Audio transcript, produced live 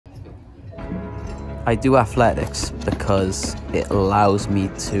I do athletics because it allows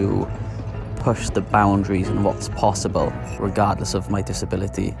me to push the boundaries and what's possible, regardless of my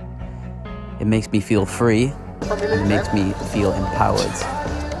disability. It makes me feel free, it makes me feel empowered,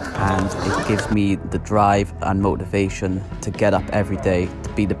 and it gives me the drive and motivation to get up every day to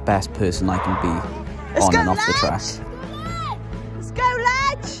be the best person I can be on and off the track. Let's go,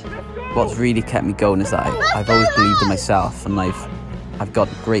 Ledge! What's really kept me going is that I've always believed in myself, and I've got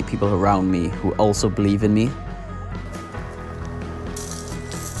great people around me who also believe in me.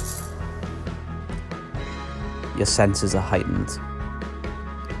 Your senses are heightened.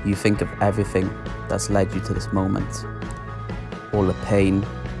 You think of everything that's led you to this moment, all the pain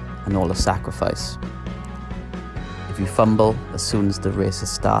and all the sacrifice. If you fumble as soon as the race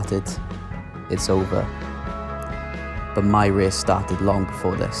has started, it's over. But my race started long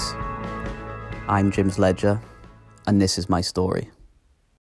before this. I'm Jim's Ledger, and this is my story.